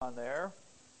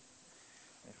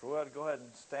If we would, go ahead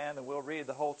and stand and we'll read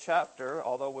the whole chapter,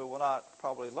 although we will not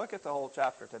probably look at the whole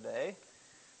chapter today.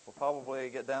 We'll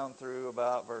probably get down through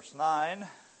about verse 9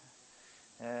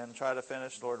 and try to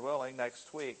finish, Lord willing,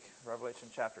 next week,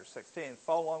 Revelation chapter 16.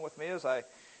 Follow along with me as I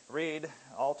read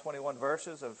all 21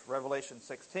 verses of Revelation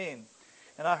 16.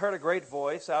 And I heard a great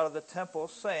voice out of the temple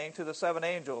saying to the seven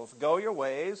angels, "Go your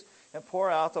ways and pour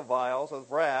out the vials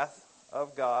of wrath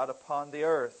of God upon the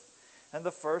earth." And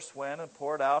the first went and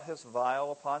poured out his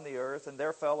vial upon the earth, and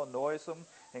there fell a noisome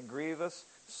and grievous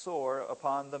sore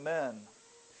upon the men,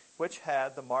 which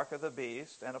had the mark of the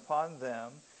beast, and upon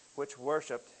them which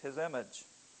worshipped his image.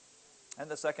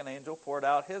 And the second angel poured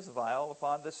out his vial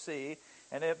upon the sea,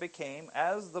 and it became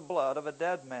as the blood of a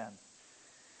dead man.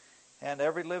 And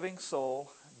every living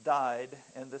soul died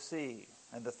in the sea.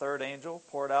 And the third angel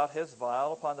poured out his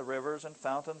vial upon the rivers and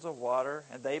fountains of water,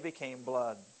 and they became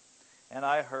blood. And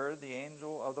I heard the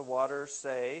angel of the waters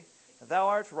say, "Thou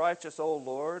art righteous, O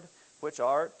Lord, which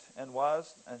art, and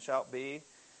was, and shalt be,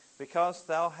 because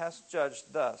thou hast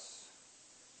judged thus.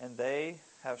 And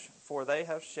for they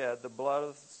have shed the blood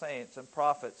of the saints and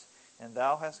prophets, and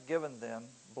thou hast given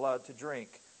them blood to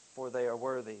drink, for they are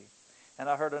worthy." And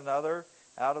I heard another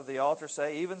out of the altar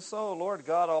say, "Even so, Lord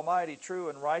God Almighty, true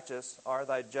and righteous are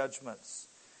thy judgments."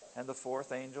 And the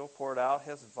fourth angel poured out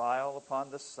his vial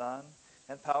upon the sun,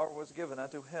 and power was given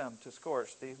unto him to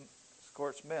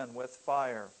scorch men with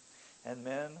fire. And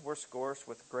men were scorched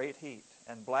with great heat,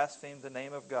 and blasphemed the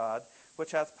name of God,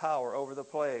 which hath power over the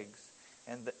plagues.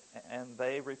 And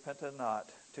they repented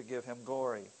not to give him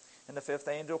glory. And the fifth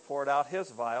angel poured out his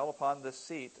vial upon the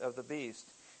seat of the beast,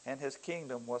 and his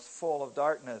kingdom was full of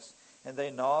darkness. And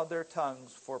they gnawed their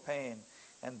tongues for pain,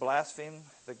 and blasphemed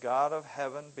the God of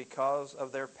heaven because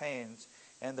of their pains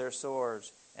and their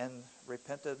sores, and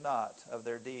repented not of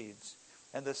their deeds.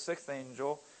 And the sixth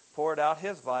angel poured out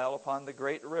his vial upon the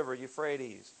great river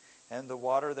Euphrates, and the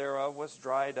water thereof was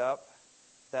dried up,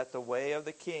 that the way of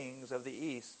the kings of the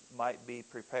east might be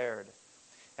prepared.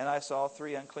 And I saw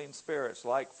three unclean spirits,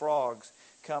 like frogs,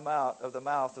 come out of the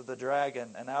mouth of the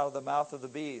dragon, and out of the mouth of the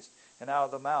beast, and out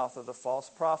of the mouth of the false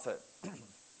prophet.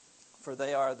 For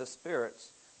they are the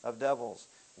spirits of devils,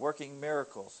 working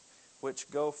miracles,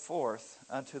 which go forth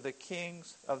unto the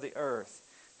kings of the earth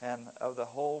and of the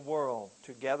whole world,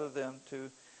 to gather them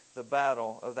to the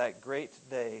battle of that great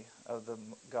day of the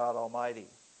God Almighty.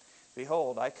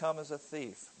 Behold, I come as a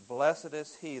thief. Blessed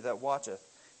is he that watcheth,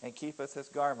 and keepeth his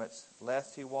garments,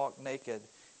 lest he walk naked,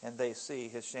 and they see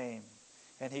his shame.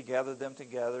 And he gathered them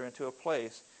together into a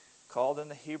place called in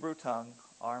the Hebrew tongue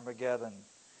Armageddon.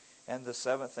 And the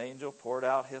seventh angel poured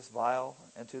out his vial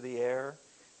into the air,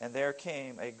 and there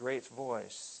came a great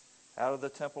voice out of the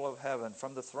temple of heaven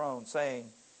from the throne,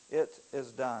 saying, "It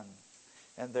is done."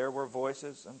 And there were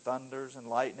voices and thunders and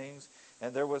lightnings,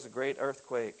 and there was a great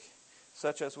earthquake,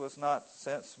 such as was not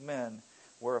since men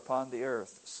were upon the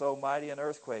earth, so mighty an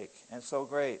earthquake, and so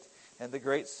great. And the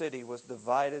great city was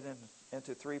divided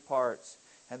into three parts,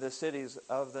 and the cities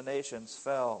of the nations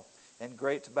fell. And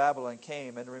great Babylon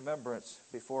came in remembrance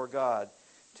before God,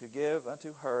 to give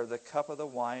unto her the cup of the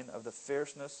wine of the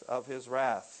fierceness of his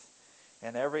wrath.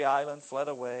 And every island fled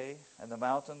away, and the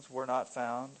mountains were not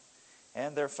found.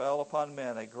 And there fell upon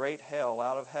men a great hail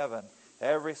out of heaven,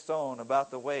 every stone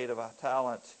about the weight of a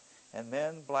talent. And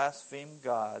men blasphemed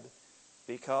God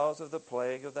because of the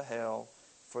plague of the hail,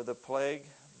 for the plague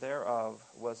thereof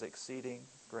was exceeding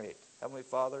great. Heavenly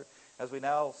Father, as we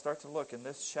now start to look in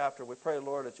this chapter, we pray,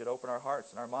 Lord, that you'd open our hearts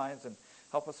and our minds and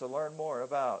help us to learn more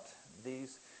about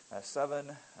these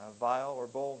seven vile or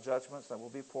bowl judgments that will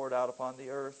be poured out upon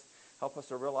the earth. Help us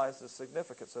to realize the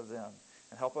significance of them.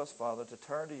 And help us, Father, to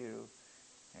turn to you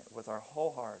with our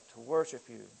whole heart, to worship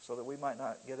you, so that we might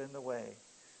not get in the way,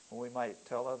 and we might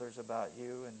tell others about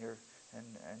you and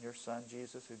your Son,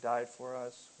 Jesus, who died for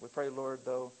us. We pray, Lord,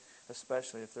 though,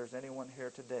 especially if there's anyone here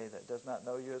today that does not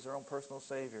know you as their own personal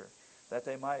Savior, that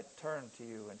they might turn to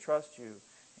you and trust you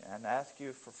and ask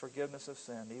you for forgiveness of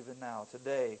sin even now,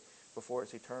 today, before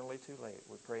it's eternally too late.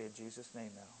 We pray in Jesus'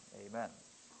 name now. Amen.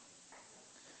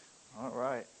 All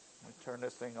right. Let me turn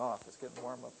this thing off. It's getting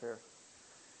warm up here.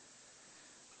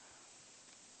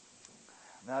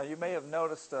 Now, you may have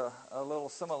noticed a little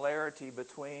similarity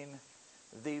between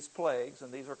these plagues,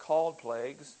 and these are called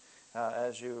plagues,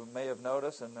 as you may have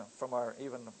noticed, and from our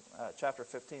even chapter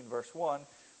 15, verse 1,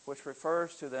 which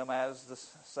refers to them as the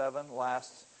seven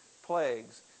last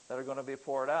plagues that are going to be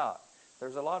poured out.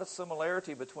 There's a lot of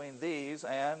similarity between these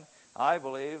and, I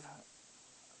believe,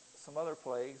 some other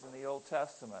plagues in the Old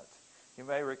Testament. You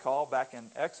may recall back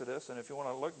in Exodus, and if you want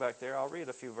to look back there, I'll read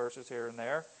a few verses here and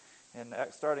there.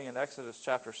 Starting in Exodus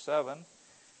chapter 7,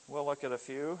 we'll look at a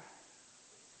few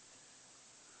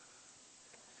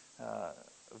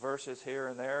verses here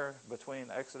and there between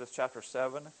Exodus chapter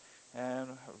 7 and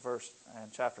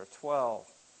chapter 12.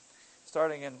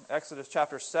 Starting in Exodus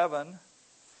chapter 7,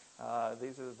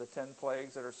 these are the 10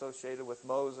 plagues that are associated with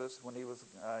Moses when he was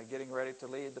getting ready to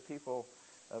lead the people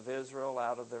of Israel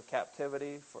out of their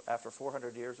captivity after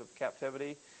 400 years of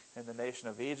captivity in the nation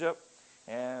of Egypt.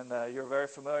 And you're very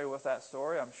familiar with that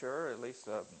story, I'm sure, at least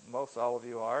most all of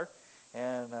you are.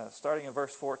 And starting in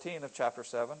verse 14 of chapter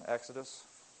 7, Exodus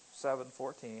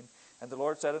 7:14, and the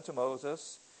Lord said unto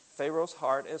Moses, Pharaoh's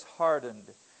heart is hardened.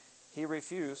 He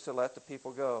refused to let the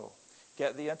people go.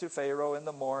 Get thee unto Pharaoh in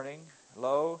the morning.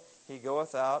 Lo, he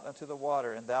goeth out unto the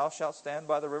water, and thou shalt stand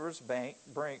by the river's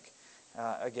brink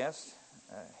against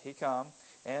he come,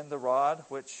 and the rod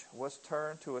which was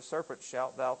turned to a serpent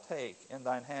shalt thou take in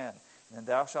thine hand. And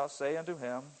thou shalt say unto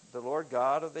him, The Lord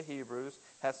God of the Hebrews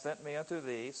hath sent me unto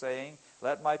thee, saying,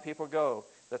 Let my people go,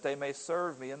 that they may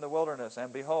serve me in the wilderness.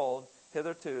 And behold,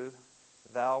 hitherto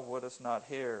thou wouldest not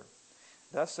hear.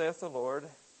 Thus saith the Lord,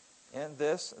 In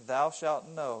this thou shalt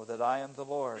know that I am the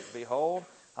Lord. Behold,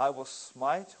 I will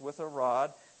smite with a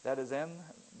rod that is in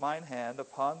mine hand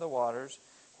upon the waters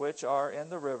which are in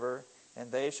the river, and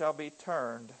they shall be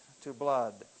turned to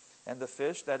blood. And the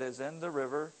fish that is in the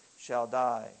river shall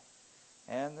die,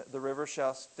 and the river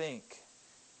shall stink,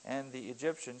 and the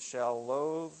Egyptians shall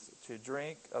loathe to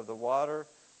drink of the water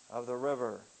of the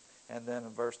river. And then in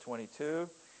verse 22,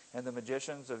 and the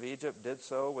magicians of Egypt did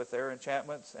so with their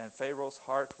enchantments, and Pharaoh's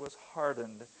heart was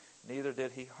hardened, neither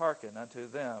did he hearken unto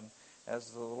them,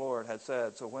 as the Lord had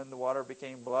said. So when the water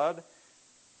became blood,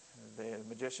 the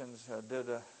magicians did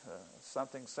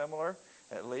something similar,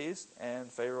 at least, and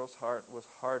Pharaoh's heart was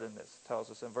hardened, it tells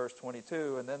us in verse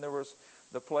 22. And then there was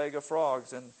the plague of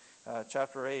frogs in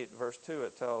chapter 8, verse 2,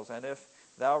 it tells, And if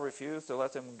thou refuse to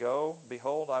let them go,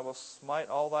 behold, I will smite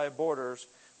all thy borders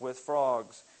with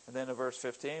frogs. And then in verse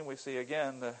 15, we see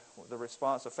again the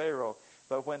response of Pharaoh.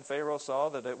 But when Pharaoh saw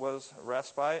that it was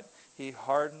respite, he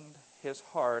hardened his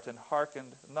heart and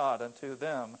hearkened not unto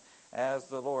them, as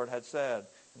the Lord had said.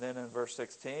 And then in verse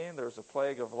 16, there's a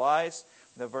plague of lice.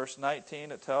 In verse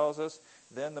 19, it tells us,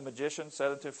 Then the magician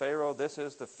said unto Pharaoh, This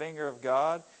is the finger of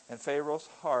God. And Pharaoh's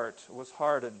heart was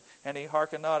hardened, and he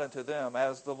hearkened not unto them,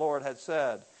 as the Lord had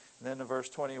said. And then in verse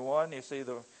 21, you see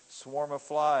the swarm of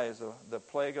flies, the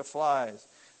plague of flies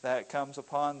that comes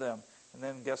upon them. And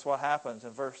then guess what happens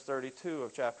in verse 32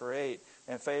 of chapter 8?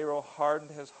 And Pharaoh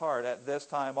hardened his heart at this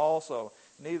time also,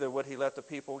 neither would he let the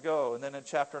people go. And then in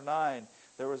chapter 9,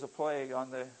 there was a plague on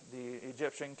the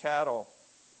Egyptian cattle,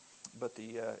 but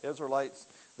the Israelites,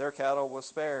 their cattle was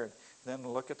spared. Then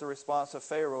look at the response of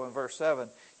Pharaoh in verse 7.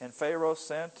 And Pharaoh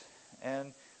sent,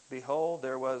 and behold,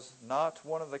 there was not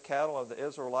one of the cattle of the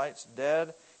Israelites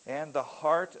dead, and the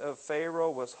heart of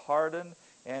Pharaoh was hardened,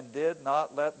 and did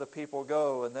not let the people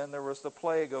go. And then there was the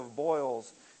plague of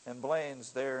boils and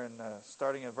blains there,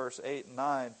 starting in verse 8 and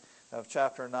 9 of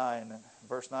chapter 9.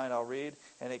 Verse 9 I'll read,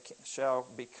 And it shall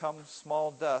become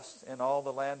small dust in all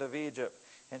the land of Egypt,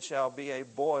 and shall be a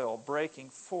boil breaking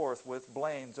forth with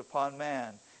blains upon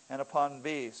man and upon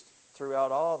beast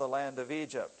throughout all the land of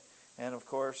Egypt. And of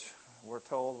course, we're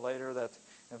told later that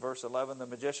in verse 11, the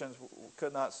magicians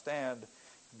could not stand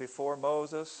before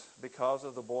Moses because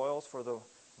of the boils, for the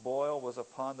boil was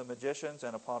upon the magicians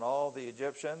and upon all the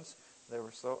Egyptians. They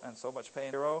were so much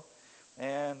pain.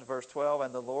 And verse 12,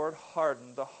 And the Lord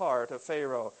hardened the heart of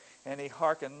Pharaoh, and he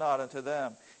hearkened not unto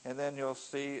them. And then you'll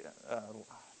see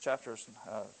chapters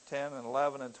 10 and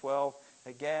 11 and 12,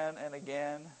 again and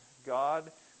again,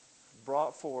 God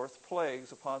brought forth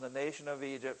plagues upon the nation of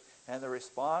Egypt, and the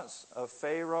response of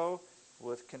Pharaoh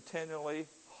was continually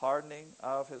hardening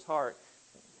of his heart.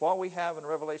 What we have in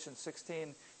Revelation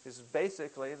 16 is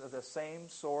basically the same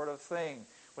sort of thing.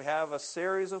 We have a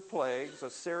series of plagues,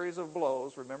 a series of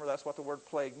blows. Remember, that's what the word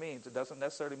plague means. It doesn't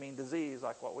necessarily mean disease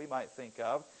like what we might think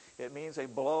of. It means a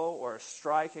blow or a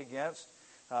strike against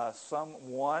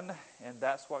someone, and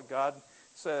that's what God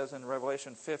says in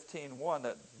Revelation 15:1,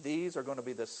 that these are going to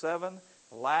be the 7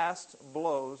 last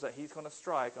blows that he's going to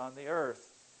strike on the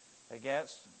earth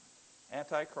against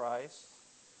Antichrist,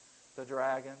 the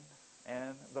dragon,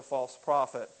 and the false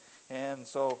prophet. And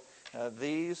so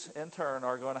these, in turn,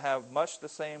 are going to have much the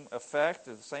same effect,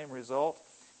 the same result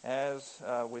as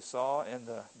we saw in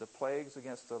the plagues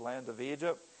against the land of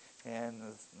Egypt. And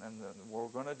we're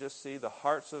going to just see the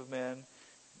hearts of men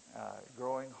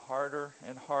growing harder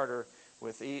and harder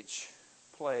with each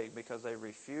plague, because they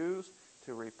refuse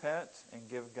to repent and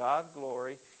give God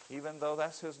glory, even though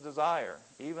that's his desire.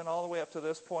 Even all the way up to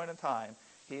this point in time,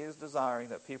 He is desiring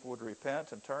that people would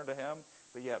repent and turn to Him,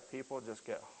 but yet people just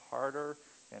get harder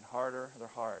and harder their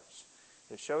hearts.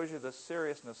 It shows you the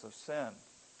seriousness of sin,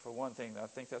 for one thing. I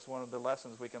think that's one of the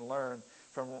lessons we can learn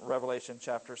from Revelation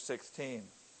chapter 16.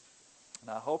 And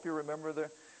I hope you remember the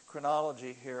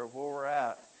chronology here of where we're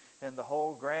at in the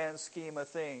whole grand scheme of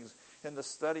things. In the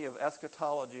study of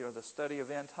eschatology, or the study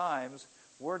of end times,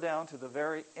 we're down to the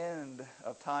very end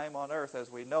of time on earth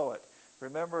as we know it.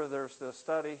 Remember, there's the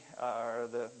study, or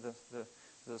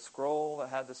the scroll that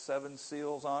had the 7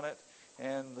 seals on it,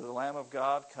 and the Lamb of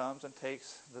God comes and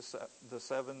takes the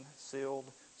 7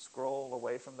 sealed scroll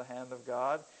away from the hand of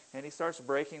God, and He starts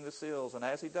breaking the seals. And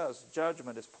as He does,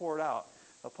 judgment is poured out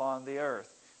upon the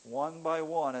earth, one by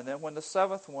one. And then when the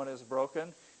 7th one is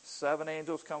broken, 7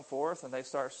 angels come forth, and they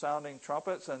start sounding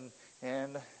trumpets,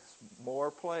 and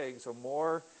more plagues or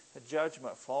more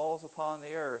judgment falls upon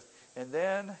the earth. And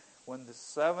then when the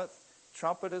 7th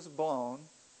trumpet is blown,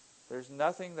 there's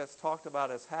nothing that's talked about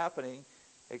as happening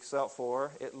except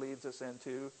for it leads us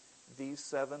into these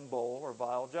 7 bowl or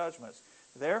vial judgments.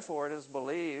 Therefore, it is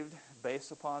believed,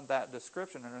 based upon that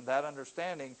description and that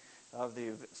understanding of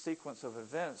the sequence of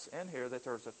events in here, that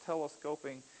there's a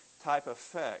telescoping type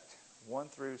effect, 1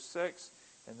 through 6,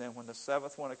 and then when the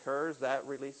 7th one occurs, that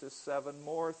releases 7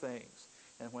 more things.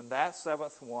 And when that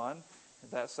 7th one,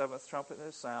 that 7th trumpet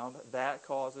is sound, that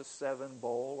causes 7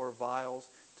 bowl or vials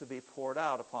to be poured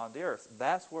out upon the earth.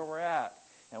 That's where we're at.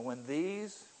 And when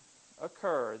these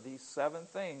occur, these 7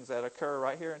 things that occur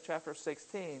right here in chapter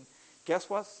 16, guess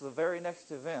what's the very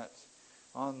next event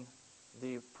on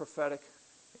the prophetic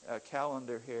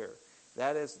calendar here?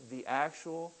 That is the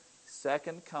actual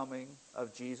second coming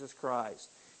of Jesus Christ.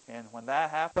 And when that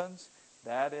happens,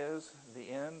 that is the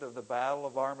end of the Battle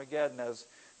of Armageddon, as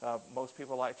most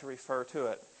people like to refer to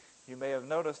it. You may have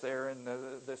noticed there in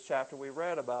this chapter we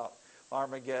read about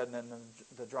Armageddon and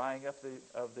the drying up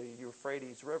of the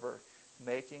Euphrates River,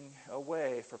 making a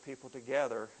way for people to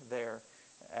gather there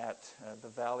at the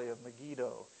Valley of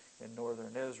Megiddo in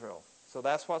northern Israel. So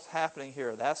that's what's happening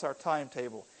here. That's our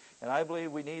timetable. And I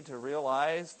believe we need to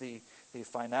realize the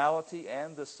finality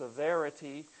and the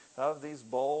severity of these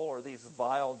bowl or these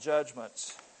vial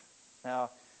judgments. Now,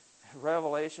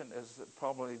 Revelation is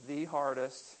probably the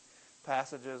hardest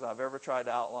passages I've ever tried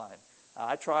to outline.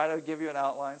 I try to give you an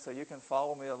outline so you can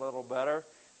follow me a little better,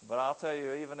 but I'll tell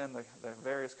you, even in the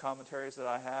various commentaries that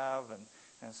I have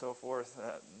and so forth,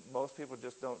 most people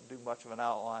just don't do much of an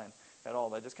outline at all.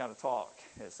 They just kind of talk,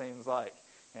 it seems like.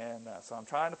 And so I'm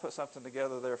trying to put something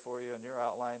together there for you in your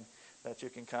outline that you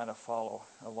can kind of follow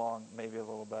along maybe a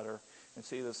little better and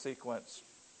see the sequence.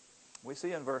 We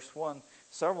see in verse 1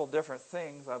 several different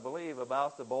things, I believe,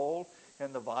 about the bowl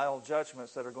and the vial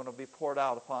judgments that are going to be poured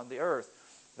out upon the earth.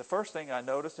 The first thing I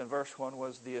noticed in verse 1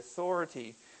 was the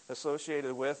authority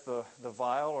associated with the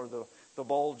vial or the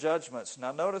bowl judgments.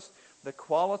 Now notice the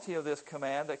quality of this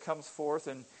command that comes forth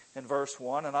in verse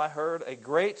 1. And I heard a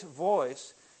great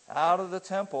voice out of the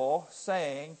temple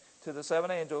saying to the 7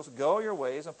 angels, "Go your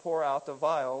ways and pour out the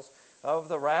vials of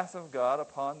the wrath of God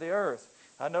upon the earth."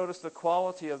 I noticed the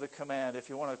quality of the command, if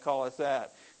you want to call it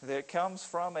that. It comes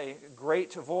from a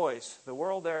great voice. The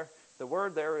word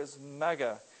there is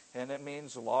mega, and it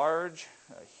means large,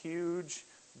 huge,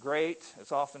 great.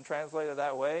 It's often translated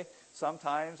that way.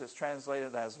 Sometimes it's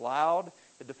translated as loud.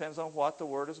 It depends on what the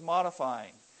word is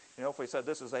modifying. You know, if we said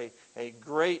this is a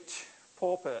great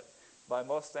pulpit, by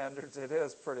most standards it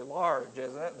is pretty large,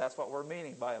 isn't it? That's what we're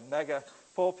meaning by a mega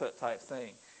pulpit type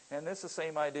thing. And it's the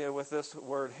same idea with this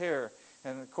word here.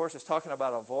 And of course it's talking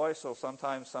about a voice, so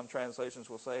sometimes some translations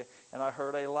will say, "And I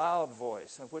heard a loud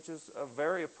voice," which is a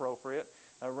very appropriate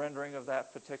rendering of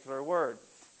that particular word.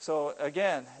 So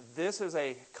again, this is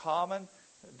a common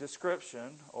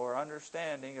description or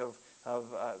understanding of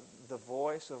the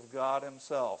voice of God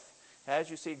Himself. As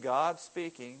you see God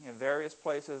speaking in various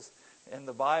places in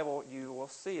the Bible, you will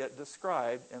see it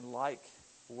described in like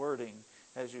wording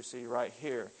as you see right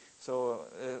here. So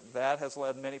that has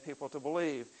led many people to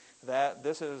believe that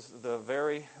this is the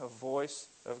very voice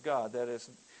of God that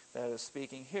is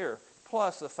speaking here.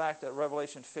 Plus the fact that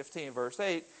Revelation 15 verse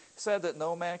 8 said that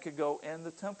no man could go in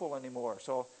the temple anymore.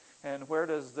 So, and where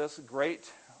does this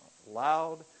great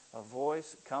loud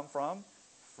voice come from?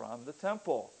 From the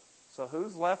temple. So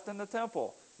who's left in the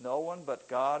temple? No one but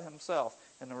God Himself.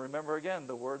 And remember again,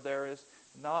 the word there is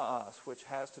naos, which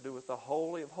has to do with the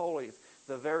Holy of Holies,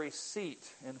 the very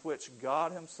seat in which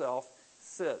God Himself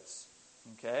sits.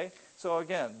 Okay? So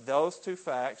again, those two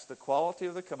facts, the quality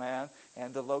of the command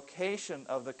and the location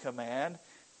of the command,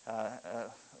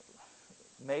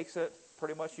 makes it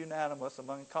pretty much unanimous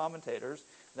among commentators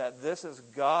that this is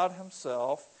God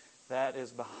Himself that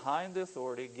is behind the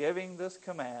authority, giving this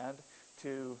command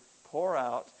to pour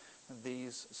out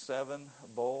these 7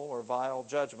 bowl or vial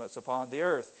judgments upon the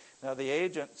earth. Now, the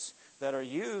agents that are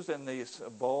used in these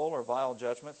bowl or vial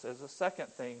judgments is the second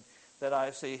thing that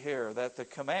I see here, that the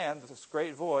command, this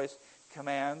great voice,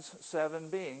 commands 7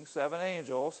 beings, 7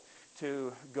 angels,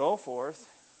 to go forth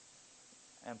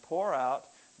and pour out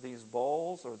these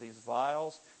bowls or these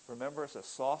vials. Remember, it's a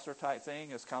saucer type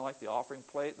thing. It's kind of like the offering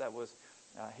plate that was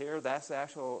here. That's the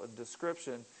actual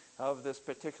description of this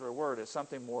particular word. It's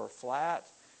something more flat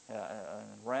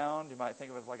and round. You might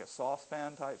think of it like a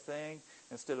saucepan type thing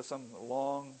instead of some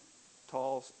long,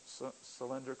 tall,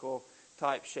 cylindrical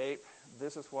type shape.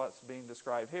 This is what's being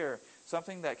described here.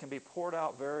 Something that can be poured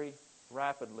out very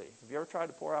rapidly. Have you ever tried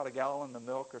to pour out a gallon of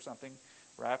milk or something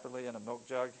rapidly in a milk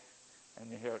jug? And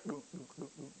you hear it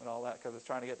and all that because it's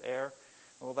trying to get air.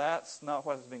 Well, that's not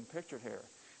what is being pictured here.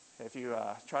 If you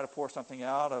try to pour something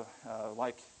out of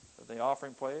like the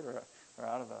offering plate or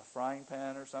out of a frying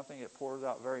pan or something, it pours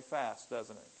out very fast,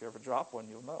 doesn't it? If you ever drop one,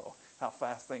 you'll know how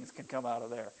fast things can come out of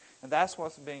there. And that's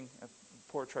what's being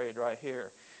portrayed right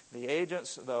here. The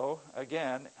agents, though,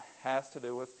 again, has to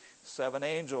do with 7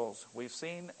 angels. We've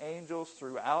seen angels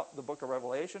throughout the book of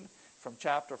Revelation. From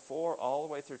chapter 4 all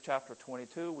the way through chapter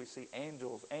 22, we see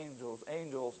angels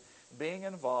being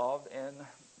involved in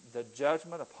the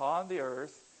judgment upon the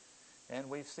earth. And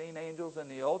we've seen angels in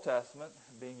the Old Testament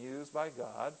being used by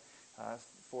God.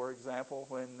 For example,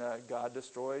 when God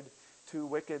destroyed 2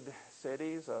 wicked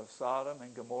cities of Sodom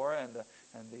and Gomorrah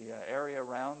and the area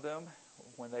around them,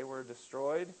 when they were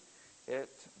destroyed, it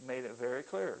made it very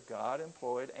clear. God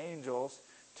employed angels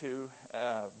to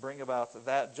bring about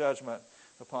that judgment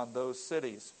upon those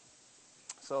cities.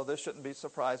 So this shouldn't be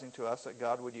surprising to us that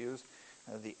God would use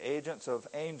the agents of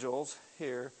angels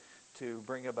here to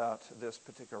bring about this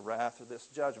particular wrath or this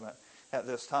judgment at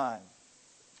this time.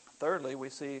 Thirdly, we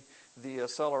see the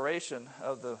acceleration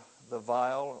of the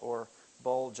vial or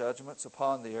bowl judgments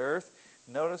upon the earth.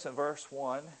 Notice in verse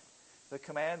 1, the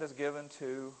command is given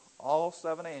to all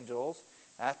 7 angels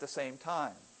at the same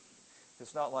time.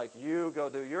 It's not like you go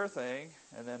do your thing,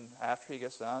 and then after he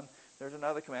gets done, there's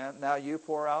another command. Now you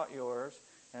pour out yours,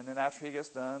 and then after he gets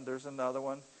done, there's another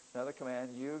one, another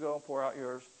command. You go and pour out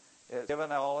yours. It's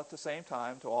given all at the same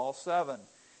time to all 7.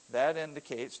 That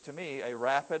indicates to me a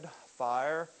rapid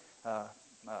fire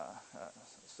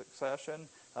succession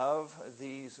of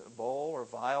these bowl or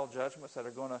vial judgments that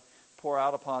are going to pour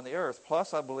out upon the earth.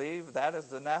 Plus, I believe that is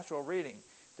the natural reading.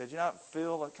 Did you not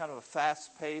feel a kind of a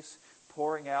fast pace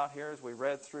pouring out here as we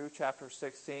read through chapter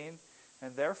 16?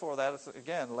 And therefore, that is,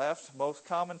 again, left most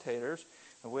commentators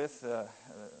with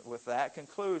that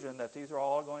conclusion that these are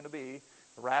all going to be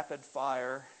rapid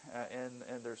fire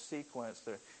in their sequence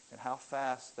and how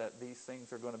fast that these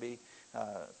things are going to be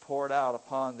poured out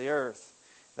upon the earth.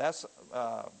 That's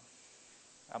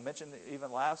I mentioned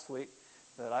even last week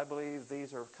that I believe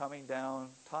these are coming down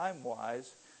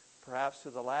time-wise, perhaps to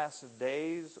the last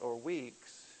days or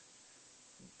weeks,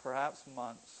 perhaps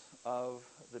months of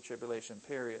the tribulation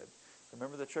period.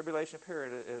 Remember, the tribulation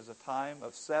period is a time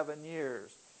of 7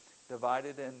 years,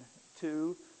 divided in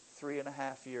 2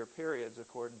 3.5-year periods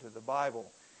according to the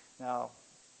Bible. Now,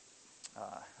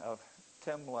 of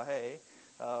Tim LaHaye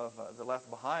of the Left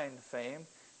Behind fame,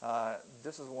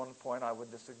 this is one point I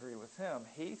would disagree with him.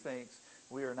 He thinks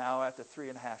we are now at the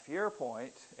 3.5-year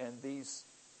point, and these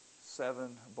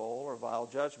 7 bowl or vial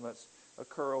judgments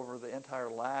occur over the entire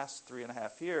last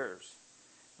 3.5 years.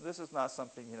 This is not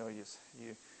something,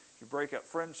 you break up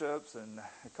friendships and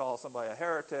call somebody a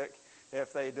heretic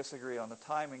if they disagree on the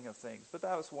timing of things. But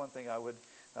that was one thing I would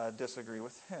disagree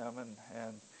with him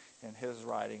and his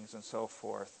writings and so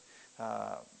forth.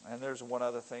 And there's one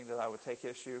other thing that I would take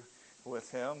issue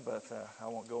with him, but I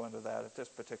won't go into that at this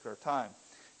particular time.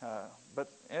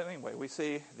 But anyway, we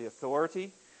see the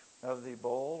authority of the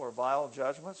bowl or vial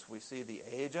judgments. We see the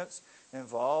agents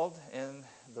involved in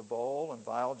the bowl and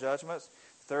vial judgments.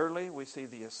 Thirdly, we see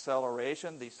the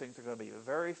acceleration. These things are going to be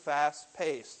very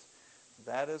fast-paced.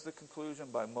 That is the conclusion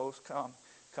by most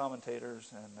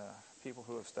commentators and people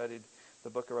who have studied the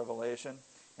book of Revelation.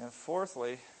 And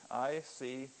fourthly, I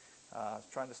see,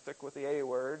 trying to stick with the A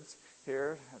words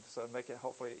here, so make it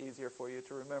hopefully easier for you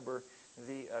to remember,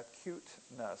 the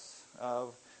acuteness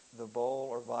of the bowl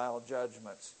or vial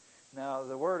judgments. Now,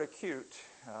 the word acute,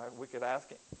 we could ask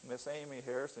Miss Amy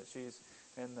here, since she's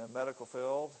in the medical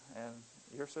field, and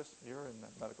you're in the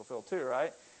medical field too,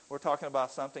 right? We're talking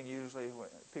about something usually, when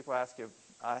people ask you,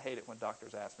 I hate it when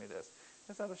doctors ask me this,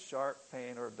 is that a sharp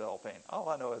pain or a dull pain? All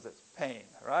I know is it's pain,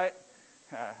 right?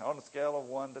 On a scale of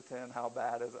 1 to 10, how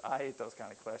bad is it? I hate those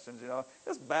kind of questions.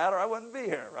 It's bad or I wouldn't be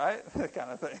here, right? That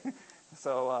kind of thing.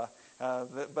 So,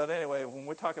 but anyway, when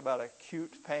we talk about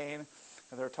acute pain,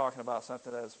 they're talking about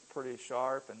something that's pretty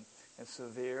sharp and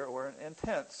severe, or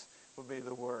intense would be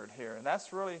the word here. And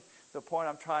that's really the point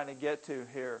I'm trying to get to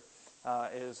here,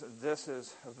 is this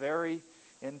is very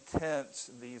intense,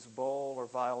 these bowl or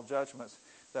vial judgments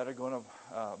that are going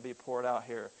to be poured out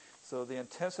here. So the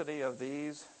intensity of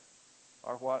these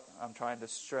are what I'm trying to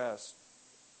stress.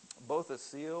 Both the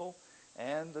seal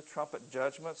and the trumpet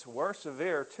judgments were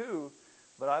severe too,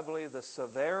 but I believe the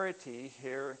severity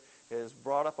here is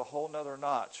brought up a whole nother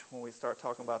notch when we start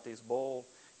talking about these bowl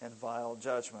and vial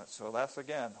judgments. So that's,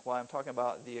 again, why I'm talking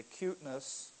about the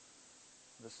acuteness,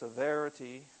 the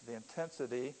severity, the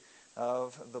intensity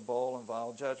of the bowl and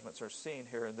vial judgments are seen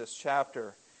here in this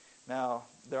chapter. Now,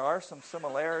 there are some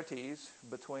similarities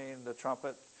between the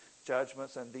trumpet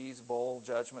judgments and these bowl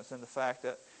judgments in the fact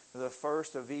that the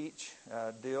first of each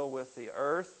deal with the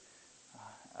earth.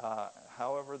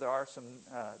 However, there are some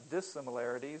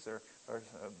dissimilarities or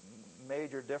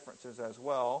major differences as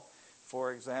well.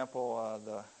 For example,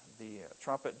 the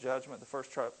trumpet judgment, the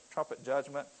first trumpet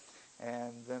judgment,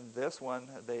 and then this one,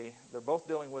 they're both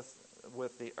dealing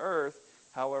with the earth.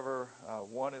 However,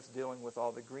 one is dealing with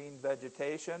all the green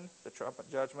vegetation, the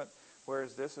trumpet judgment,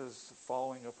 whereas this is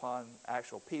falling upon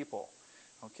actual people.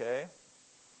 Okay?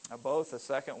 Both the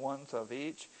second ones of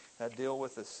each deal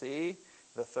with the sea.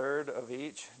 The third of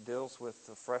each deals with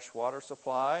the fresh water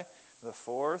supply. The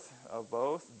fourth of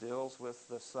both deals with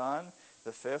the sun.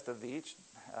 The fifth of each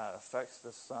affects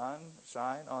the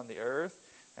sunshine on the earth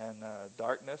and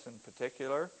darkness in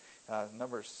particular.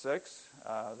 Number 6,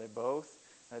 they both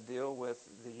deal with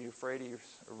the Euphrates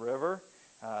River.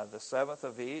 The seventh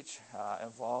of each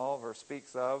involve or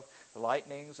speaks of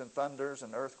lightnings and thunders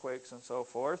and earthquakes and so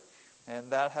forth.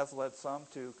 And that has led some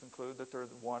to conclude that they're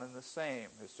one and the same.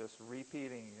 It's just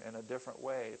repeating in a different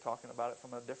way, talking about it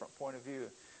from a different point of view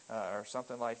or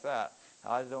something like that.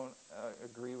 I don't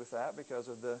agree with that because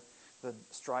of the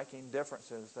striking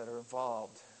differences that are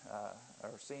involved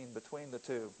or seen between the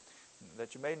two.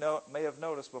 That you may have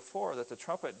noticed before that the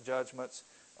trumpet judgments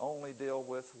only deal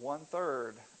with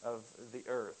 1/3 of the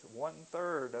earth,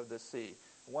 1/3 of the sea,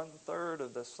 1/3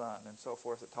 of the sun, and so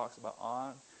forth. It talks about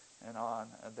on and on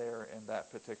there in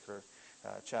that particular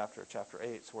chapter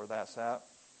 8, is where that's at.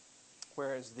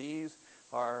 Whereas these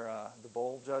are, the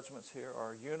bowl judgments here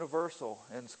are universal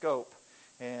in scope,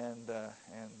 and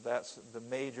that's the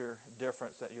major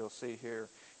difference that you'll see here.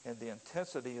 And the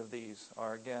intensity of these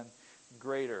are, again,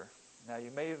 greater. Now,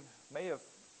 you may have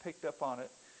picked up on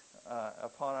it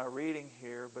upon our reading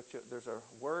here, but there's a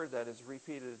word that is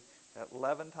repeated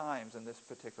 11 times in this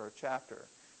particular chapter,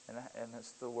 and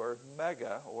it's the word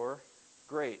mega, or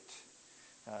great,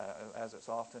 as it's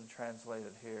often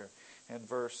translated here. In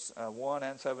verse 1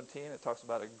 and 17, it talks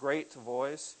about a great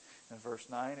voice. In verse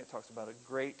 9, it talks about a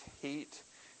great heat.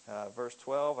 Verse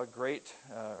 12, a great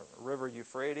river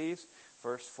Euphrates.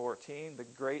 Verse 14, the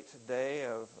great day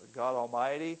of God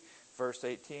Almighty. Verse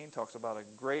 18 talks about a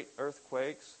great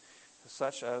earthquakes,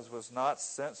 such as was not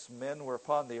since men were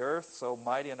upon the earth, so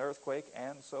mighty an earthquake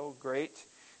and so great.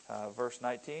 Verse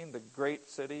 19, the great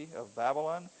city of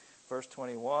Babylon. Verse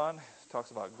 21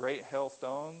 talks about great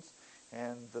hailstones,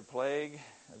 and the plague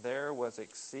there was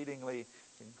exceedingly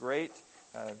great.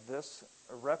 This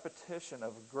repetition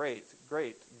of great,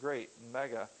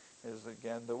 mega is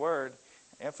again the word,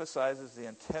 emphasizes the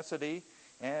intensity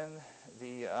and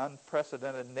the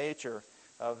unprecedented nature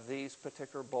of these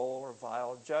particular bowl or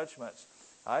vial judgments.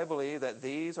 I believe that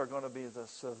these are going to be the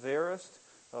severest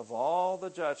of all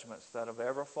the judgments that have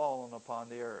ever fallen upon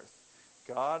the earth.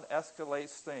 God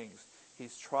escalates things.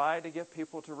 He's tried to get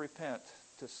people to repent,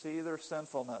 to see their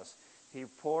sinfulness. He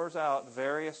pours out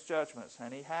various judgments,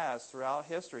 and he has throughout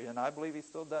history, and I believe he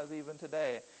still does even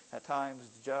today, at times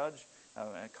judge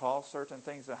and cause certain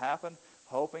things to happen,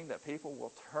 hoping that people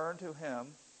will turn to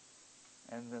him.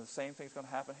 And then the same thing's going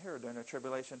to happen here during the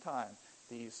tribulation time.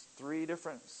 These 3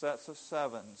 different sets of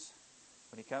 7s.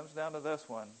 When he comes down to this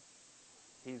one,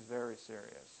 he's very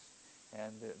serious.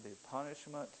 And the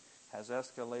punishment has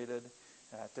escalated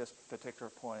at this particular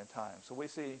point in time. So we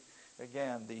see,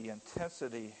 again, the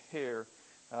intensity here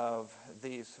of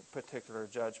these particular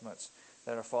judgments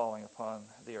that are falling upon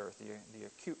the earth, the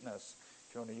acuteness,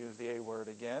 if you want to use the A word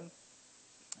again.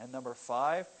 And number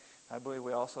 5, I believe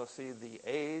we also see the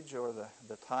age or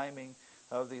the timing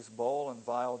of these bowl and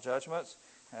vial judgments.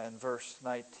 And verse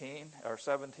 19 or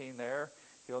 17 there,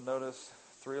 you'll notice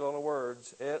 3 little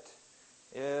words. It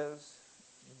is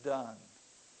done.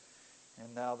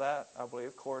 And now that, I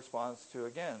believe, corresponds to,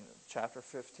 again, chapter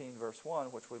 15, verse 1,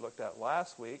 which we looked at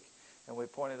last week. And we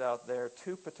pointed out there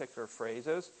two particular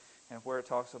phrases, and where it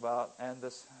talks about, and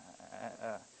this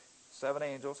 7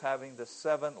 angels having the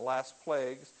 7 last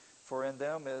plagues, for in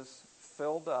them is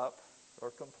filled up or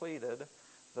completed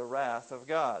the wrath of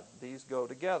God. These go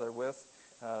together with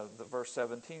the verse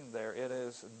 17 there. It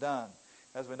is done.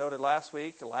 As we noted last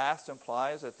week, last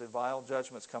implies that the vial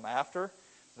judgments come after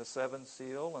the 7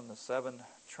 seal and the 7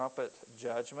 trumpet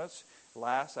judgments.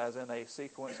 Last as in a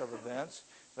sequence of events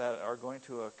that are going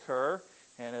to occur.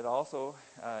 And it also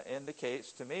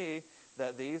indicates to me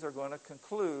that these are going to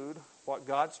conclude what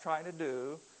God's trying to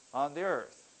do on the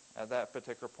earth at that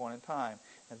particular point in time.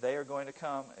 And they are going to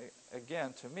come,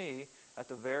 again, to me, at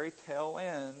the very tail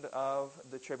end of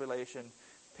the tribulation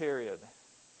period.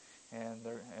 And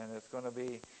it's going to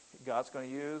be, God's going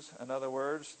to use, in other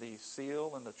words, the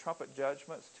seal and the trumpet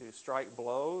judgments to strike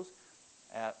blows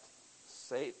at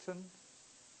Satan,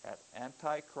 at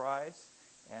Antichrist,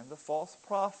 and the false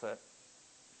prophet.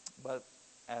 But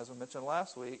as we mentioned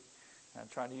last week, I'm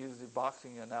trying to use the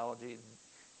boxing analogy,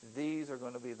 these are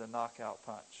going to be the knockout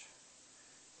punch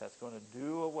that's going to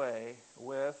do away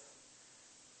with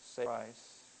Satan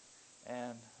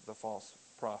and the false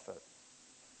prophet.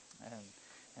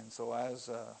 And so as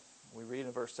we read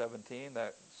in verse 17,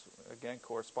 that again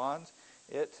corresponds.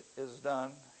 It is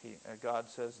done. God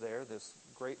says there, this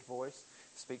great voice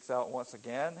speaks out once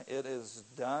again. It is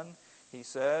done, he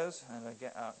says. And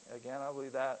again I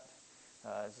believe that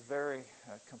is very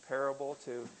comparable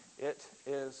to it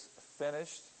is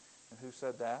finished. And who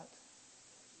said that?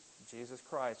 Jesus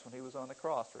Christ when he was on the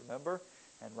cross, remember?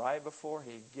 And right before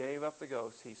he gave up the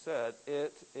ghost, he said,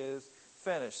 it is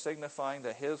finished, signifying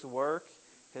that his work,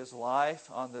 his life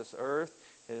on this earth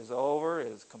is over,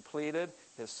 is completed.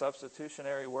 His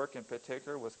substitutionary work in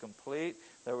particular was complete.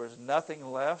 There was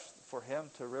nothing left for him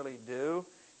to really do.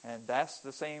 And that's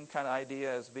the same kind of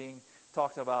idea as being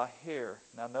talked about here.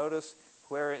 Now notice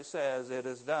where it says it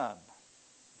is done.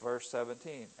 Verse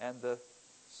 17. And the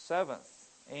 7th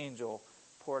angel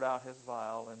poured out his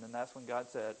vial, and then that's when God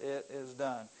said, it is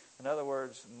done. In other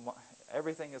words,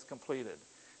 everything is completed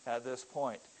at this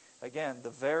point. Again,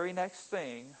 the very next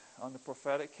thing on the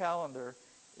prophetic calendar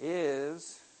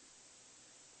is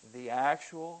the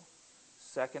actual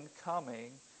second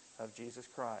coming of Jesus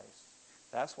Christ.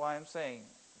 That's why I'm saying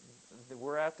that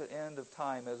we're at the end of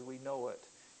time as we know it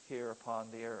here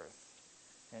upon the earth.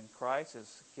 And Christ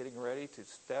is getting ready to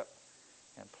step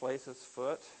and place his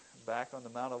foot back on the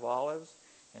Mount of Olives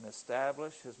and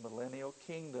establish his millennial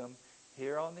kingdom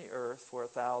here on the earth for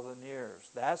 1,000 years.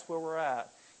 That's where we're at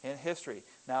in history.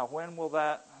 Now, when will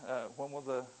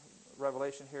the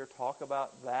Revelation here talk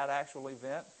about that actual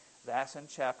event? That's in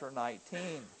chapter 19.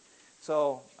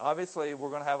 So, obviously, we're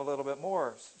going to have a little bit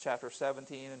more. Chapter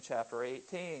 17 and chapter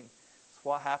 18. So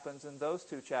what happens in those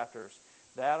two chapters?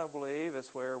 That, I believe, is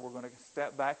where we're going to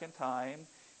step back in time,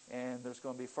 and there's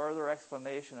going to be further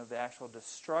explanation of the actual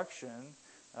destruction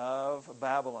of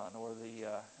Babylon, or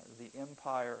the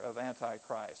empire of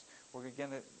Antichrist. We're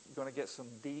going to get some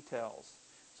details.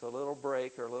 So a little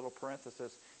break or a little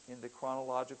parenthesis in the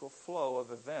chronological flow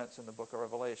of events in the book of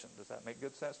Revelation. Does that make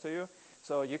good sense to you?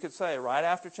 So you could say right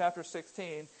after chapter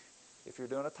 16, if you're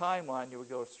doing a timeline, you would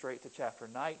go straight to chapter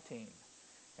 19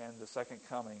 and the second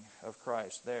coming of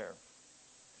Christ there.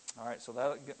 All right, so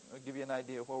that'll give you an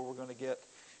idea of where we're going to get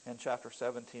in chapter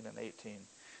 17 and 18.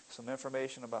 Some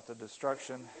information about the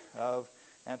destruction of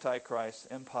Antichrist's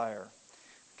empire.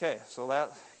 Okay, so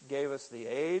that gave us the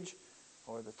age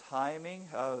or the timing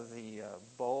of the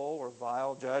bowl or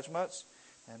vial judgments.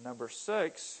 And number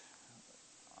 6,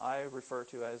 I refer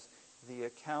to as the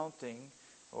accounting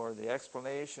or the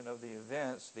explanation of the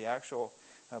events, the actual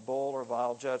bowl or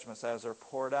vial judgments as they're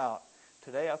poured out.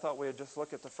 Today I thought we would just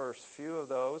look at the first few of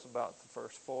those, about the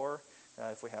first 4,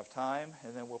 if we have time,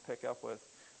 and then we'll pick up with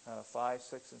 5,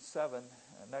 6, and 7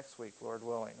 next week, Lord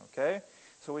willing. Okay?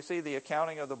 So we see the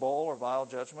accounting of the bowl or vial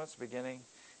judgments beginning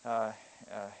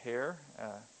here.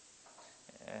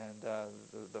 And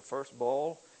the first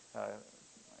bowl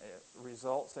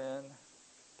results in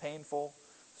painful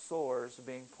sores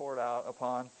being poured out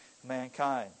upon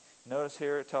mankind. Notice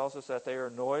here it tells us that they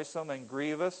are noisome and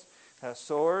grievous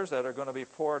sores that are going to be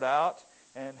poured out.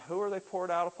 And who are they poured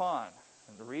out upon?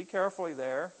 And read carefully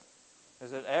there.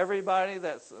 Is it everybody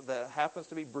that happens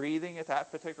to be breathing at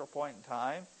that particular point in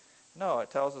time? No, it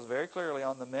tells us very clearly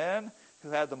on the men who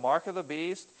had the mark of the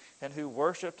beast and who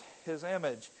worshipped his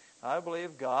image. I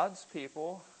believe God's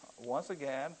people, once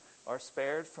again, are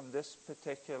spared from this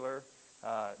particular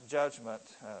judgment,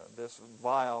 this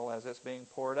vial as it's being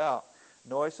poured out.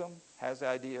 Noisome has the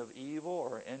idea of evil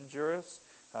or injurious,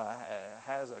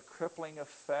 has a crippling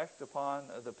effect upon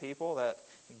the people that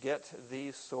get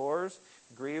these sores.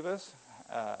 Grievous,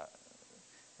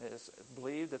 it's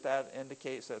believed that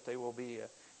indicates that they will be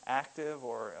active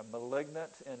or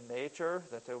malignant in nature,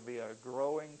 that there will be a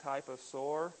growing type of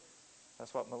sore.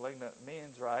 That's what malignant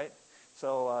means, right?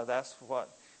 So that's what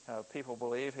people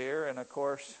believe here. And of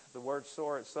course, the word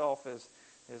sore itself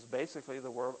is basically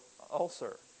the word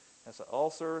ulcer. It's an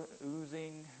ulcer,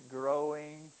 oozing,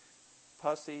 growing,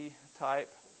 pussy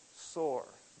type sore.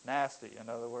 Nasty, in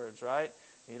other words, right?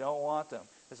 You don't want them.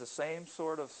 It's the same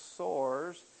sort of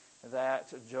sores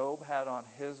that Job had on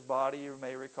his body, you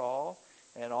may recall.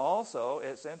 And also,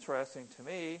 it's interesting to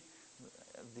me,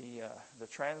 the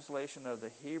translation of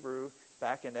the Hebrew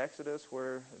back in Exodus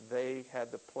where they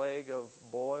had the plague of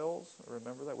boils,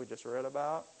 remember that we just read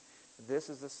about? This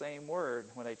is the same word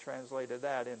when they translated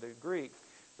that into Greek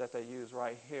that they use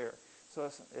right here. So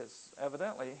it's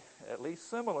evidently at least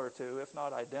similar to, if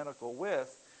not identical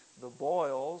with, the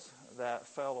boils that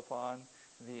fell upon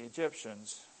the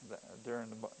Egyptians during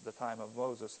the time of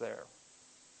Moses there.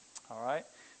 All right?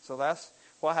 So that's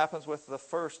what happens with the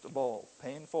first bowl.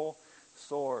 Painful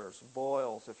sores,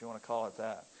 boils, if you want to call it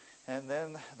that. And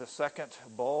then the second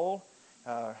bowl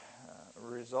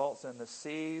results in the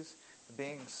seas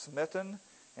being smitten.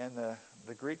 And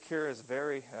the Greek here is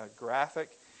very graphic,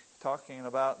 talking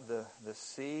about the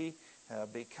sea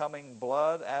becoming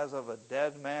blood as of a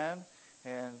dead man.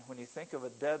 And when you think of a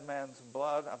dead man's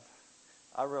blood,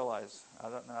 I realize,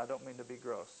 I don't mean to be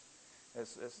gross.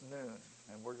 It's noon,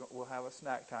 and we'll have a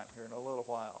snack time here in a little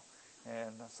while.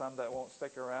 And some that won't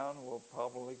stick around will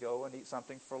probably go and eat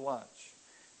something for lunch.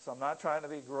 So I'm not trying to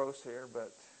be gross here,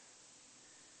 but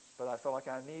I feel like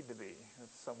I need to be.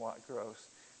 It's somewhat gross.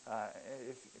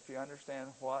 If you understand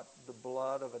what the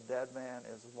blood of a dead man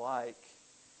is like,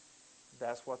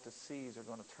 that's what the seas are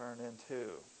going to turn into.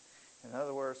 In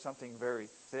other words, something very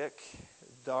thick,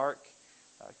 dark,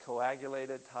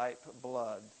 coagulated type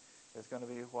blood is going to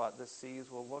be what the seas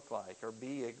will look like or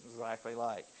be exactly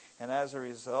like. And as a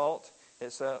result,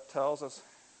 it tells us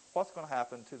what's going to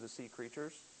happen to the sea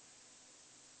creatures.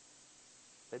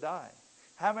 They die.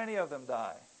 How many of them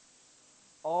die?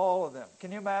 All of them.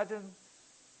 Can you imagine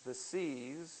the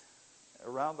seas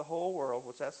around the whole world,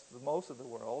 which that's most of the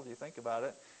world, you think about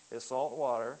it, is salt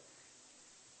water.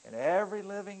 And every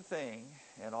living thing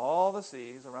in all the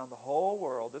seas around the whole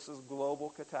world, this is global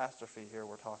catastrophe here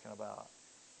we're talking about.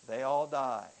 They all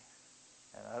die.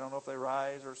 And I don't know if they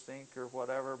rise or sink or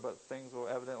whatever, but things will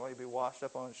evidently be washed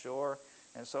up on shore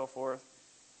and so forth.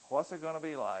 What's it going to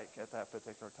be like at that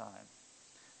particular time?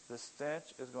 The stench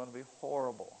is going to be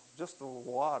horrible. Just the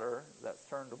water that's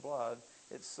turned to blood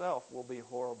itself will be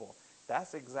horrible.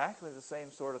 That's exactly the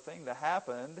same sort of thing that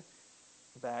happened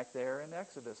back there in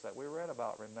Exodus that we read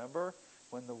about. Remember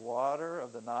when the water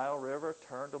of the Nile River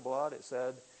turned to blood, it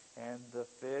said, and the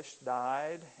fish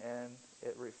died, and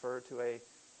it referred to a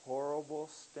horrible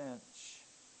stench.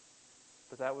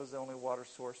 But that was the only water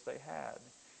source they had.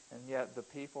 And yet the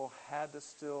people had to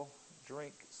still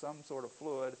drink some sort of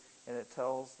fluid, and it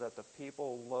tells that the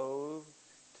people loathed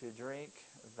to drink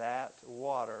that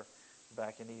water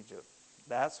back in Egypt.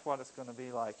 That's what it's going to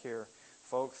be like here.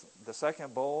 Folks, the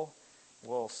second bowl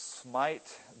will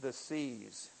smite the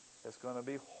seas. It's going to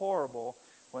be horrible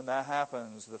when that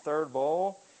happens. The third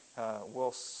bowl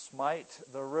will smite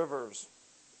the rivers,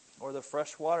 or the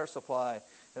fresh water supply,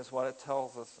 is what it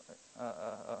tells us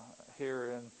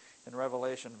here in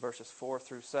Revelation verses 4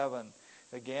 through 7.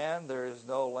 Again, there is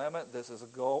no limit. This is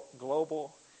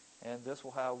global, and this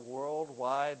will have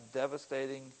worldwide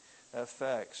devastating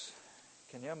effects.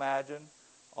 Can you imagine?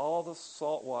 All the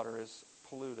salt water is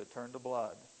polluted, turned to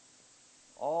blood.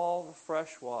 All the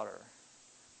fresh water,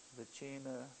 the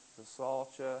Chena, the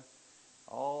Salcha,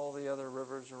 all the other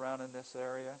rivers around in this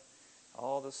area,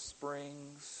 all the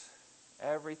springs,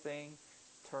 everything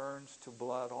turns to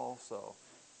blood also.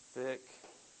 Thick,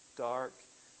 dark,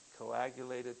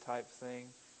 coagulated type thing.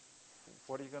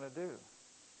 What are you going to do?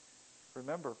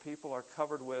 Remember, people are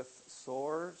covered with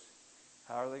sores.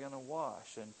 How are they going to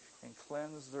wash and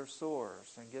cleanse their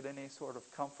sores and get any sort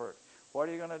of comfort? What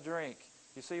are you going to drink?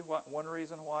 You see, one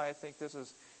reason why I think this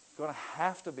is going to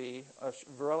have to be a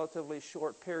relatively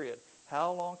short period.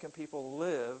 How long can people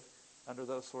live under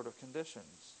those sort of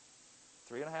conditions?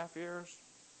 3.5 years?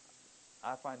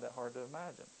 I find that hard to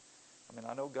imagine. I mean,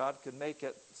 I know God could make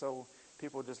it so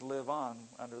people just live on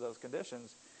under those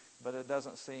conditions, but it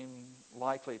doesn't seem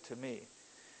likely to me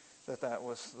that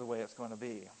was the way it's going to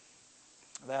be.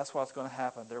 That's what's going to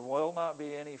happen. There will not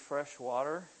be any fresh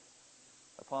water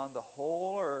upon the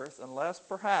whole earth unless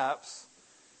perhaps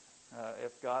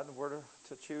if God were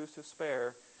to choose to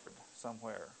spare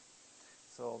somewhere.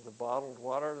 So the bottled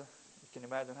water, can you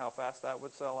imagine how fast that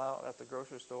would sell out at the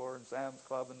grocery store and Sam's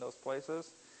Club and those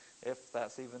places? If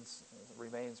that's even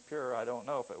remains pure, I don't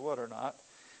know if it would or not,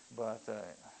 but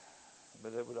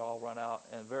it would all run out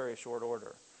in very short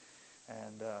order.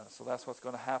 And so that's what's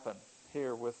going to happen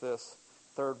here with this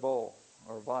third bowl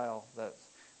or vial that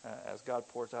as God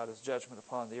pours out his judgment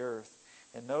upon the earth.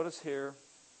 And notice here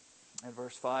in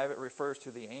verse 5, it refers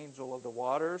to the angel of the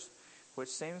waters, which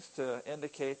seems to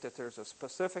indicate that there's a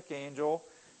specific angel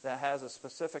that has a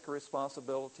specific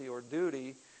responsibility or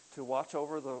duty to watch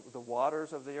over the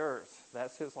waters of the earth.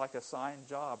 That's his like assigned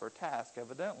job or task,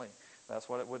 evidently. That's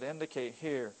what it would indicate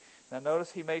here. Now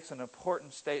notice he makes an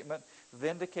important statement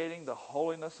vindicating the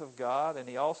holiness of God, and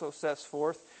he also sets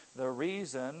forth the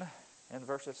reason in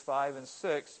verses 5 and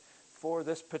 6 for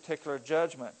this particular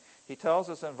judgment. He tells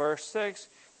us in verse 6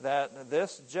 that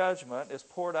this judgment is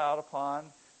poured out upon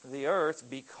the earth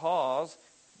because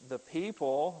the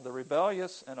people, the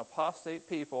rebellious and apostate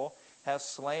people, have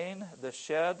slain the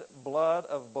shed blood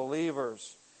of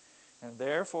believers. And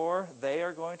therefore, they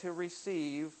are going to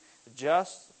receive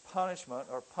just punishment,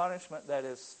 or punishment that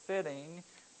is fitting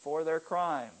for their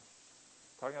crime.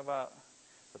 Talking about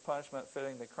the punishment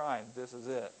fitting the crime, this is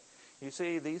it. You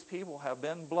see, these people have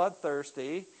been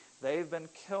bloodthirsty. They've been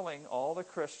killing all the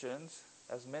Christians,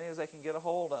 as many as they can get a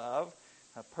hold of,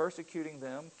 persecuting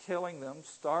them, killing them,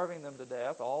 starving them to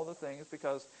death, all the things,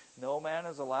 because no man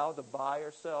is allowed to buy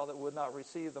or sell that would not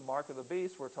receive the mark of the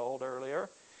beast, we're told earlier.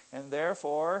 And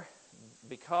therefore,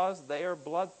 because they are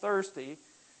bloodthirsty,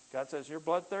 God says, you're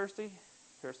bloodthirsty?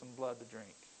 Here's some blood to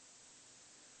drink.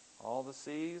 All the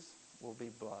seas will be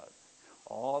blood.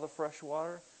 All the fresh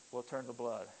water will turn to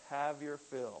blood. Have your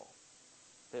fill.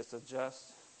 It's a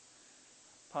just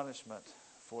punishment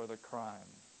for the crime.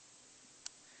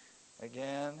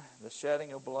 Again, the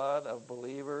shedding of blood of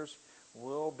believers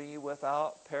will be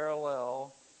without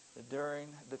parallel during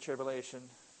the tribulation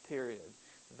period.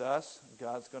 Thus,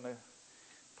 God's going to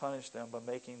punish them by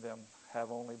making them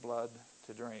have only blood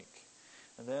to drink.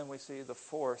 And then we see the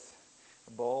fourth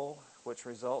bowl, which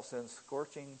results in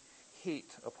scorching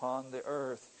heat upon the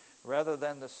earth. Rather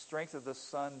than the strength of the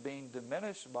sun being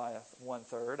diminished by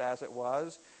 1/3, as it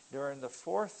was during the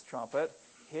fourth trumpet,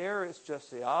 here it's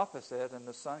just the opposite, and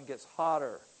the sun gets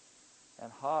hotter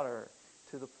and hotter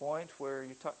to the point where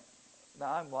you talk.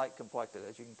 Now, I'm light complected,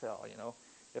 as you can tell. You know,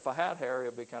 if I had hair, it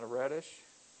would be kind of reddish,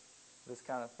 this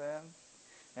kind of thin,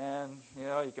 and you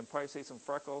know, you can probably see some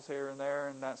freckles here and there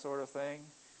and that sort of thing.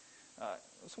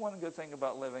 It's one good thing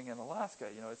about living in Alaska.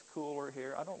 You know, it's cooler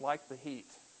here. I don't like the heat.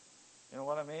 You know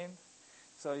what I mean?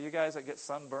 So you guys that get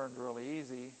sunburned really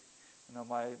easy, you know,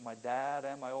 my dad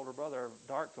and my older brother are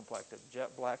dark complected,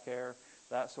 jet black hair,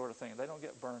 that sort of thing. They don't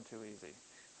get burned too easy.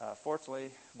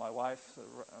 Fortunately, my wife's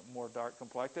more dark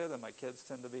complected, and my kids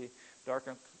tend to be dark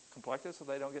complected, so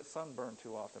they don't get sunburned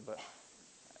too often. But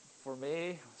for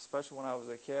me, especially when I was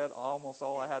a kid, almost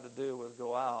all I had to do was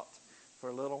go out for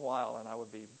a little while, and I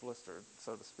would be blistered,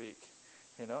 so to speak.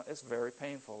 You know, it's very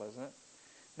painful, isn't it?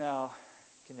 Now,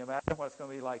 can you imagine what it's going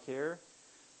to be like here?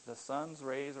 The sun's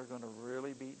rays are going to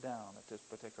really beat down at this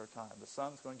particular time. The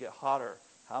sun's going to get hotter.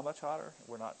 How much hotter?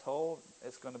 We're not told.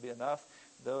 It's going to be enough,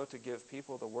 though, to give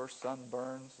people the worst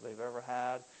sunburns they've ever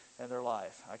had in their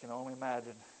life. I can only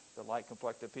imagine the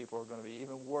light-complected people are going to be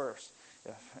even worse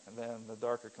than the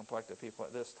darker-complected people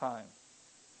at this time.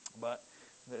 But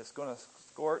it's going to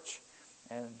scorch,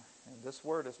 and this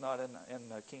word is not in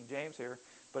King James here,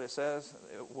 but it says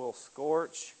it will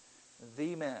scorch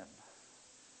the men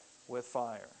with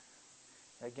fire.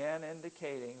 Again,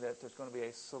 indicating that there's going to be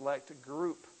a select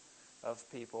group of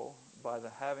people. By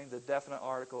having the definite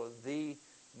article of the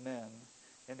men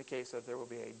indicates that there will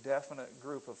be a definite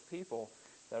group of people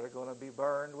that are going to be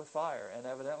burned with fire. And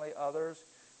evidently others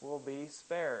will be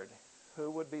spared. Who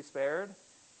would be spared?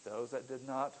 Those that did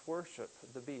not worship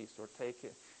the beast or take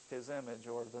his image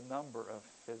or the number of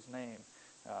his name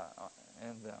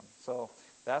in them. So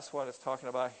that's what it's talking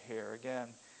about here. Again,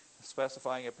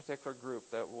 specifying a particular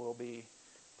group that will be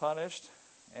punished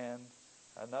and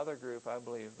another group, I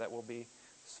believe, that will be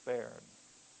spared.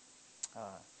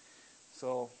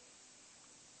 So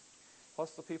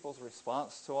what's the people's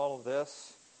response to all of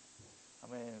this?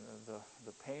 I mean,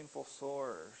 the painful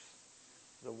sores,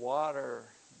 the water,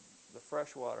 the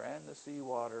fresh water and the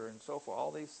seawater and so forth,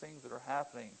 all these things that are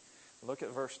happening. Look at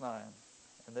verse 9.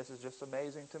 And this is just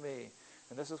amazing to me.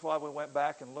 And this is why we went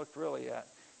back and looked really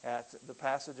at the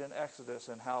passage in Exodus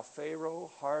and how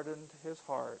Pharaoh hardened his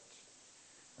heart.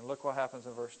 And look what happens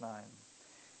in verse 9.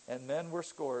 And men were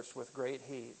scorched with great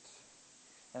heat,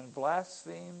 and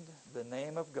blasphemed the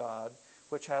name of God,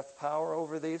 which hath power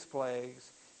over these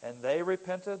plagues, and they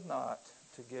repented not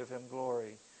to give him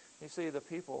glory. You see, the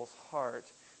people's heart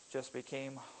just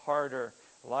became harder.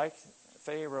 Like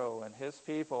Pharaoh and his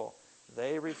people,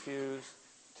 they refused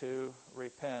to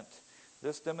repent.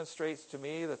 This demonstrates to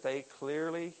me that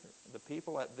the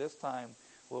people at this time,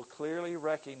 will clearly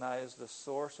recognize the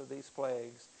source of these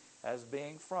plagues as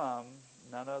being from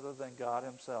none other than God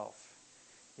himself.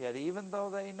 Yet even though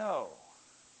they know,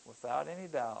 without any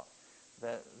doubt,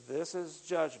 that this is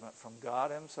judgment from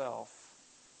God himself,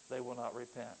 they will not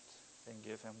repent and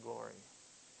give him glory.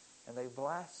 And they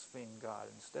blaspheme God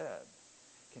instead.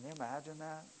 Can you imagine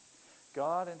that?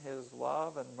 God in his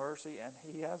love and mercy, and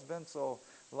he has been so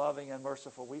loving and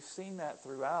merciful. We've seen that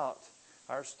throughout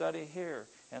our study here.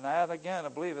 And that, again, I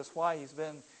believe is why he's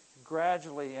been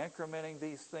gradually incrementing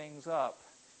these things up,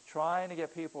 trying to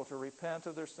get people to repent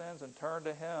of their sins and turn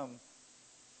to him.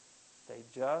 They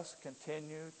just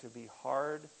continue to be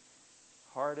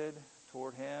hard-hearted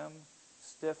toward him,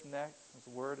 stiff-necked, is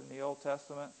the word in the Old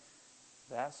Testament.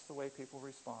 That's the way people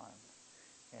respond.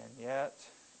 And yet,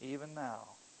 even now,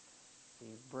 he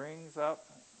ramps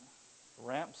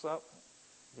up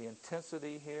the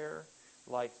intensity here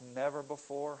like never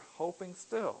before, hoping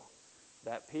still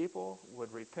that people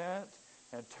would repent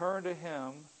and turn to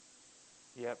him,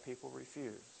 yet people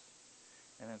refuse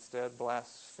and instead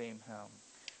blaspheme him.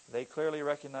 They clearly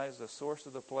recognize the source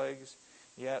of the plagues,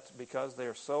 yet because they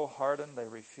are so hardened, they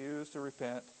refuse to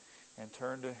repent and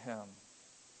turn to him.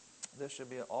 This should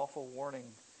be an awful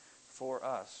warning for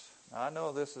us. Now, I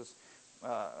know this is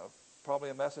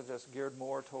probably a message that's geared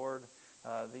more toward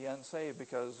the unsaved,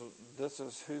 because this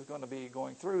is who's going to be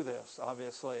going through this,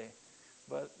 obviously.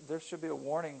 But there should be a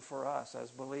warning for us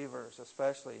as believers,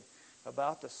 especially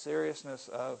about the seriousness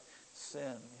of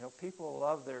sin. You know, people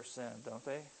love their sin, don't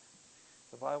they?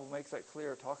 The Bible makes that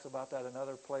clear, talks about that in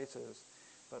other places.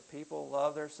 But people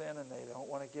love their sin and they don't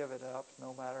want to give it up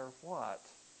no matter what.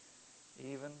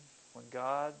 Even when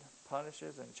God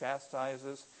punishes and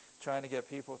chastises, trying to get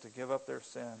people to give up their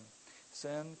sin.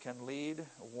 Sin can lead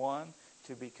one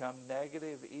to become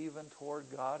negative even toward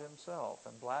God himself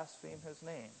and blaspheme his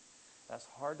name. That's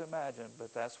hard to imagine,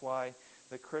 but that's why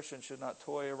the Christian should not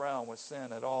toy around with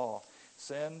sin at all.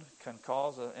 Sin can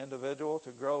cause an individual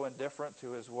to grow indifferent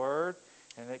to his word,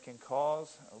 and it can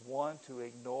cause one to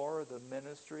ignore the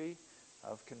ministry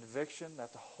of conviction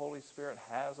that the Holy Spirit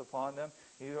has upon them.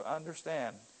 You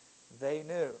understand, they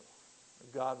knew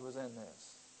God was in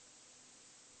this,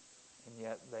 and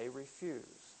yet they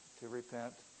refuse to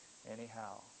repent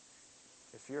anyhow.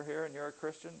 If you're here and you're a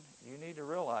Christian, you need to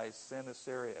realize sin is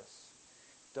serious.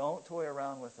 Don't toy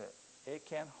around with it. It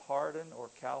can harden or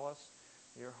callous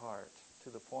your heart to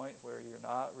the point where you're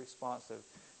not responsive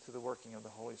to the working of the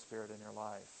Holy Spirit in your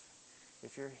life.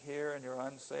 If you're here and you're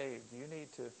unsaved, you need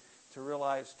to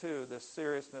realize, too, the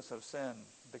seriousness of sin.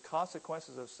 The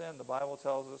consequences of sin, the Bible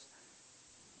tells us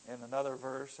in another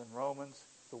verse in Romans,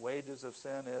 the wages of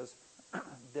sin is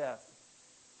death.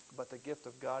 But the gift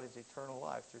of God is eternal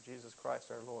life through Jesus Christ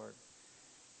our Lord.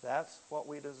 That's what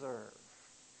we deserve.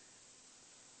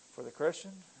 For the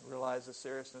Christian, realize the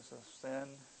seriousness of sin.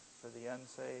 For the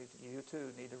unsaved, you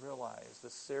too need to realize the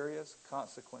serious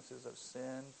consequences of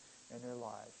sin in your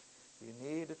life. You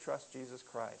need to trust Jesus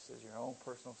Christ as your own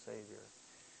personal Savior.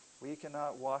 We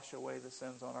cannot wash away the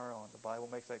sins on our own. The Bible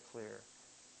makes that clear.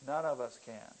 None of us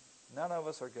can. None of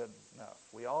us are good enough.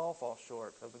 We all fall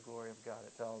short of the glory of God,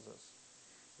 it tells us.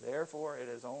 Therefore, it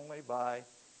is only by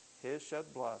his shed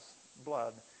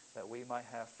blood that we might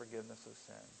have forgiveness of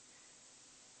sin.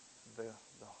 The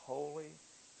holy,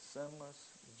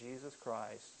 sinless Jesus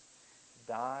Christ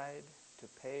died to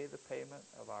pay the payment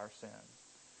of our sin.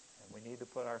 And we need to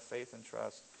put our faith and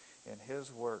trust in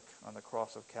his work on the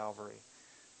cross of Calvary.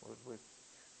 Would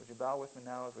you bow with me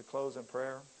now as we close in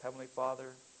prayer? Heavenly Father,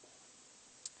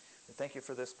 we thank you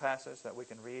for this passage that we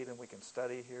can read and we can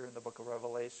study here in the book of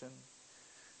Revelation.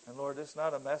 And Lord, it's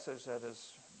not a message that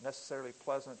is necessarily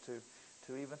pleasant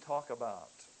to even talk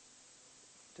about,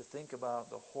 to think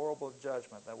about the horrible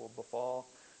judgment that will befall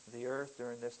the earth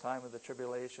during this time of the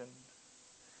tribulation.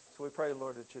 So we pray,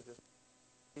 Lord, that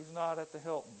he's not at the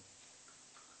Hilton.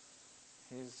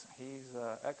 He's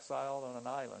exiled on an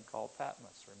island called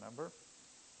Patmos, remember?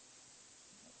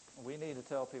 We need to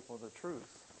tell people the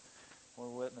truth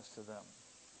when we witness to them.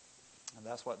 And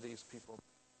that's what these people do.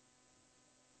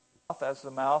 As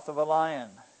the mouth of a lion,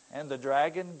 and the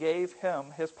dragon gave him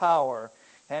his power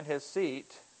and his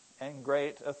seat and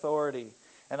great authority.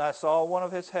 And I saw one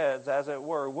of his heads, as it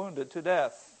were, wounded to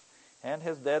death, and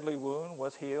his deadly wound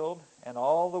was healed, and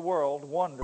all the world wondered